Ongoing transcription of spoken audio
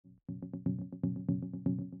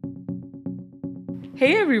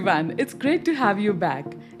Hey everyone, it's great to have you back.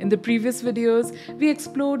 In the previous videos, we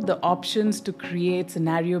explored the options to create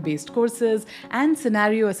scenario-based courses and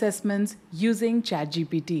scenario assessments using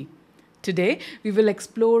ChatGPT. Today, we will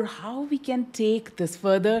explore how we can take this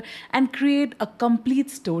further and create a complete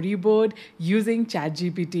storyboard using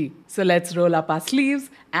ChatGPT. So let's roll up our sleeves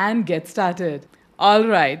and get started.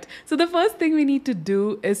 Alright, so the first thing we need to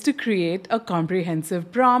do is to create a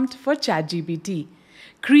comprehensive prompt for ChatGPT.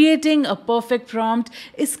 Creating a perfect prompt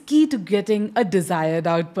is key to getting a desired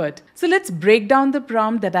output. So let's break down the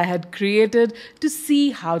prompt that I had created to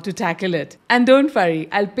see how to tackle it. And don't worry,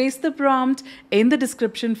 I'll paste the prompt in the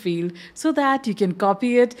description field so that you can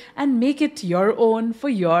copy it and make it your own for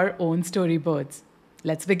your own storyboards.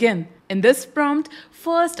 Let's begin. In this prompt,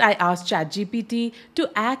 first I asked ChatGPT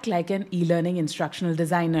to act like an e-learning instructional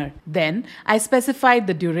designer. Then I specified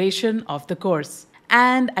the duration of the course.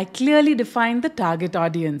 And I clearly defined the target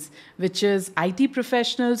audience, which is IT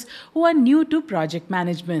professionals who are new to project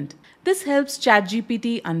management. This helps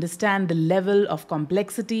ChatGPT understand the level of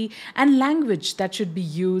complexity and language that should be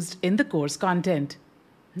used in the course content.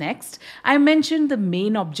 Next, I mentioned the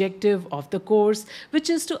main objective of the course, which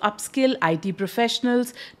is to upskill IT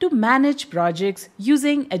professionals to manage projects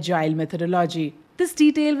using Agile methodology. This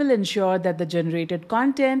detail will ensure that the generated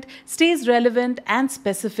content stays relevant and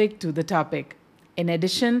specific to the topic. In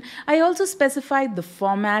addition, I also specified the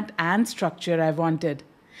format and structure I wanted.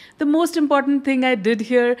 The most important thing I did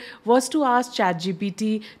here was to ask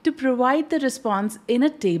ChatGPT to provide the response in a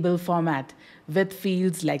table format with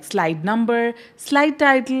fields like slide number, slide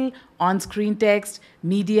title, on-screen text,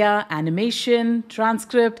 media, animation,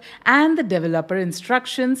 transcript, and the developer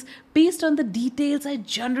instructions based on the details I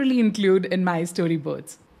generally include in my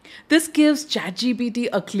storyboards. This gives ChatGPT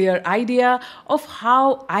a clear idea of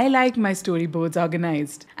how I like my storyboards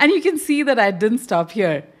organized. And you can see that I didn't stop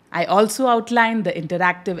here. I also outlined the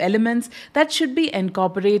interactive elements that should be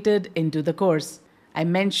incorporated into the course. I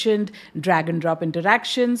mentioned drag and drop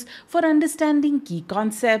interactions for understanding key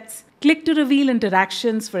concepts, click to reveal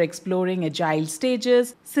interactions for exploring agile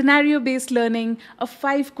stages, scenario-based learning, a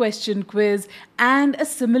 5-question quiz, and a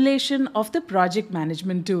simulation of the project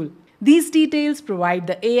management tool. These details provide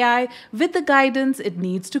the AI with the guidance it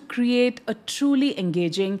needs to create a truly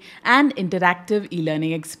engaging and interactive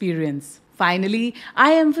e-learning experience. Finally,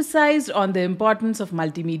 I emphasized on the importance of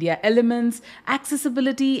multimedia elements,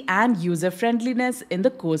 accessibility, and user-friendliness in the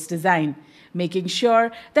course design, making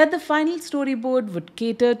sure that the final storyboard would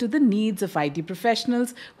cater to the needs of IT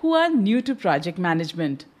professionals who are new to project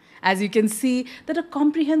management. As you can see, that a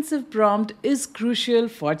comprehensive prompt is crucial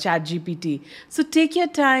for ChatGPT. So take your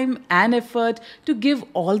time and effort to give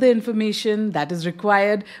all the information that is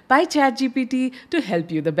required by ChatGPT to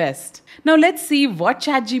help you the best. Now let's see what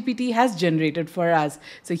ChatGPT has generated for us.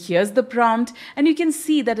 So here's the prompt, and you can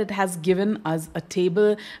see that it has given us a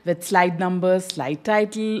table with slide number, slide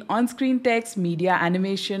title, on-screen text, media,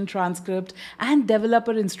 animation, transcript, and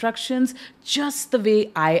developer instructions just the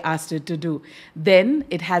way I asked it to do. Then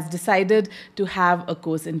it has decided to have a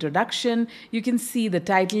course introduction. You can see the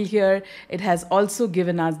title here. It has also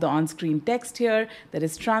given us the on-screen text here. There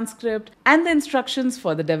is transcript and the instructions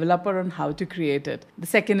for the developer on how to create it. The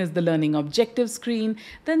second is the learning objective screen.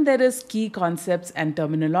 Then there is key concepts and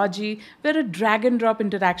terminology where a drag and drop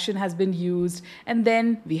interaction has been used. And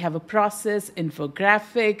then we have a process,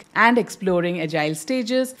 infographic, and exploring agile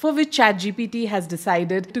stages for which ChatGPT has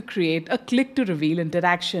decided to create a click to reveal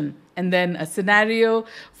interaction. And then a scenario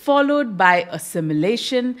followed by a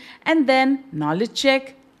simulation, and then knowledge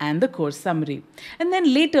check and the course summary. And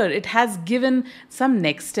then later it has given some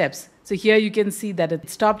next steps. So here you can see that it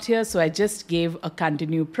stopped here. So I just gave a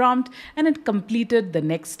continue prompt and it completed the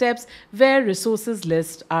next steps where resources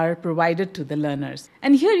lists are provided to the learners.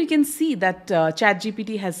 And here you can see that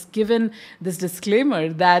ChatGPT has given this disclaimer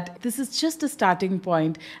that this is just a starting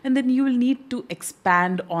point and then you will need to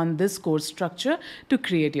expand on this course structure to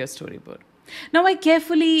create your storyboard. Now I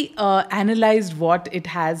carefully analyzed what it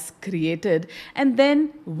has created, and then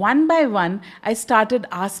one by one I started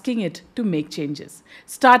asking it to make changes,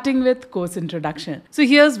 starting with course introduction. So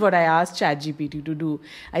here's what I asked ChatGPT to do.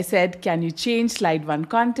 I said, can you change slide 1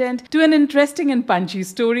 content to an interesting and punchy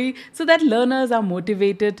story so that learners are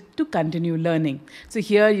motivated to continue learning? So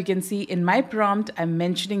here you can see in my prompt I'm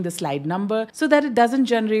mentioning the slide number so that it doesn't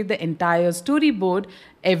generate the entire storyboard.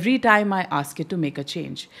 every time I ask it to make a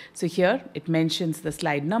change. So here it mentions the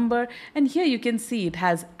slide number, and here you can see it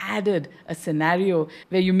has added a scenario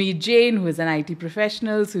where you meet Jane, who is an IT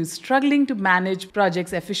professional who is struggling to manage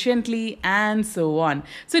projects efficiently, and so on.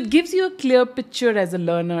 So it gives you a clear picture as a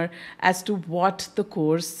learner as to what the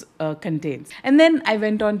course contains. And then I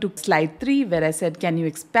went on to slide 3, where I said, can you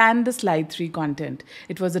expand the slide 3 content?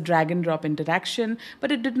 It was a drag and drop interaction,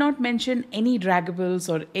 but it did not mention any draggables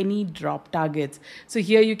or any drop targets. So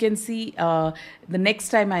here you can see the next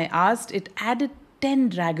time I asked, it added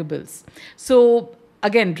 10 draggables. So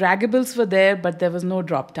again, draggables were there, but there was no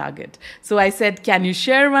drop target. So I said, can you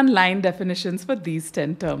share one-line definitions for these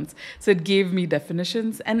 10 terms? So it gave me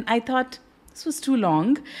definitions, and I thought, this was too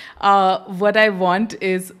long. What I want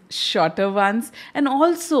is shorter ones, and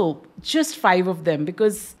also just 5 of them,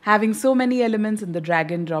 because having so many elements in the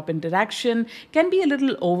drag and drop interaction can be a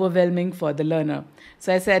little overwhelming for the learner.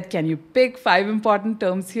 So I said, can you pick 5 important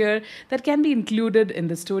terms here that can be included in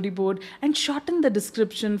the storyboard and shorten the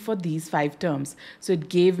description for these 5 terms? So it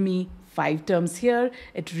gave me 5 terms here.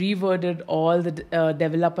 It reworded all the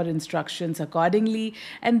developer instructions accordingly,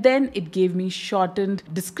 and then it gave me shortened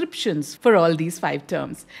descriptions for all these 5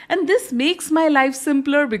 terms. And this makes my life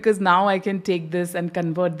simpler, because now I can take this and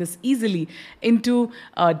convert this easily into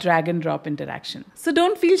a drag and drop interaction. So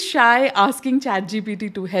don't feel shy asking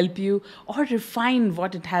ChatGPT to help you or refine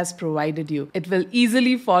what it has provided you. It will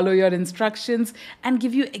easily follow your instructions and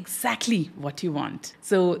give you exactly what you want.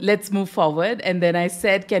 So let's move forward. And then I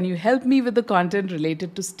said, can you help me with the content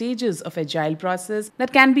related to stages of Agile process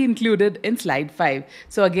that can be included in slide 5.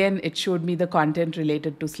 So again, it showed me the content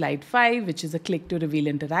related to slide 5, which is a click to reveal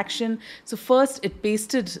interaction. So first it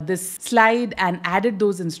pasted this slide and added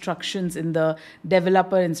those instructions in the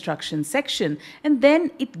developer instruction section. And then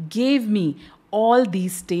it gave me all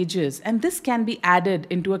these stages, and this can be added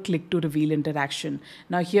into a click to reveal interaction.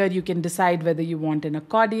 Now here you can decide whether you want an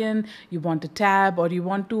accordion, you want a tab, or you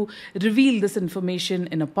want to reveal this information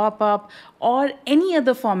in a pop-up or any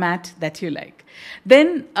other format that you like.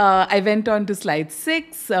 Then I went on to slide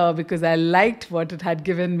 6 because I liked what it had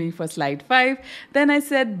given me for slide 5. Then I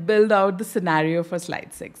said, build out the scenario for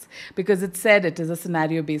slide 6, because it said it is a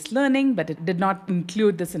scenario-based learning, but it did not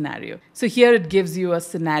include the scenario. So here it gives you a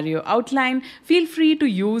scenario outline. Feel free to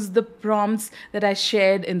use the prompts that I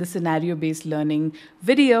shared in the scenario-based learning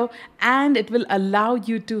video, and it will allow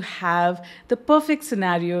you to have the perfect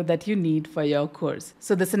scenario that you need for your course.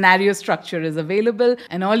 So the scenario structure is available,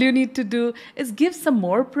 and all you need to do is give some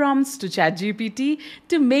more prompts to ChatGPT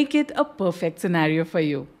to make it a perfect scenario for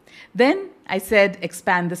you. Then I said,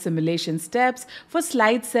 expand the simulation steps for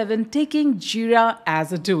slide 7, taking Jira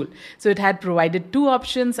as a tool. So it had provided 2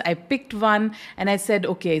 options. I picked one and I said,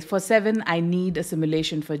 okay, for 7, I need a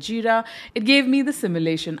simulation for Jira. It gave me the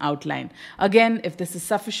simulation outline. Again, if this is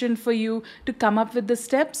sufficient for you to come up with the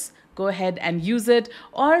steps, go ahead and use it,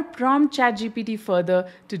 or prompt ChatGPT further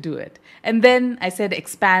to do it. And then I said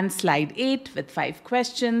expand slide 8 with 5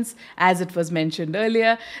 questions, as it was mentioned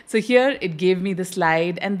earlier. So here it gave me the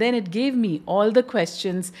slide, and then it gave me all the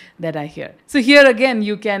questions that are here. So here again,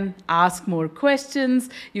 you can ask more questions.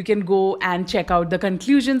 You can go and check out the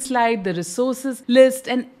conclusion slide, the resources list,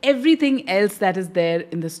 and everything else that is there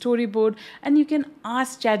in the storyboard. And you can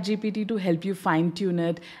ask ChatGPT to help you fine-tune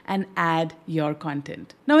it and add your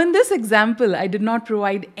content. Now in this example, I did not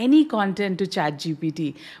provide any content to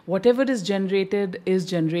ChatGPT. Whatever is generated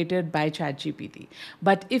by ChatGPT.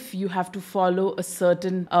 But if you have to follow a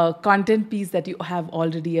certain content piece that you have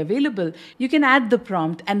already available, you can add the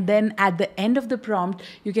prompt, and then at the end of the prompt,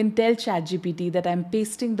 you can tell ChatGPT that I'm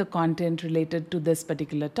pasting the content related to this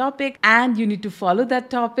particular topic, and you need to follow that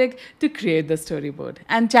topic to create the storyboard.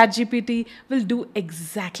 And ChatGPT will do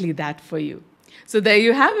exactly that for you. So there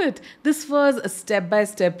you have it. This was a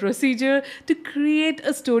step-by-step procedure to create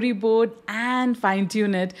a storyboard and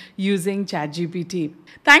fine-tune it using ChatGPT.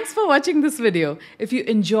 Thanks for watching this video. If you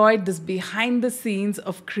enjoyed this behind the scenes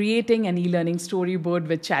of creating an e-learning storyboard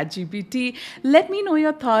with ChatGPT, let me know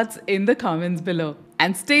your thoughts in the comments below.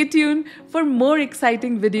 And stay tuned for more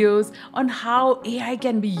exciting videos on how AI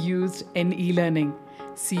can be used in e-learning.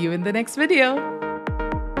 See you in the next video.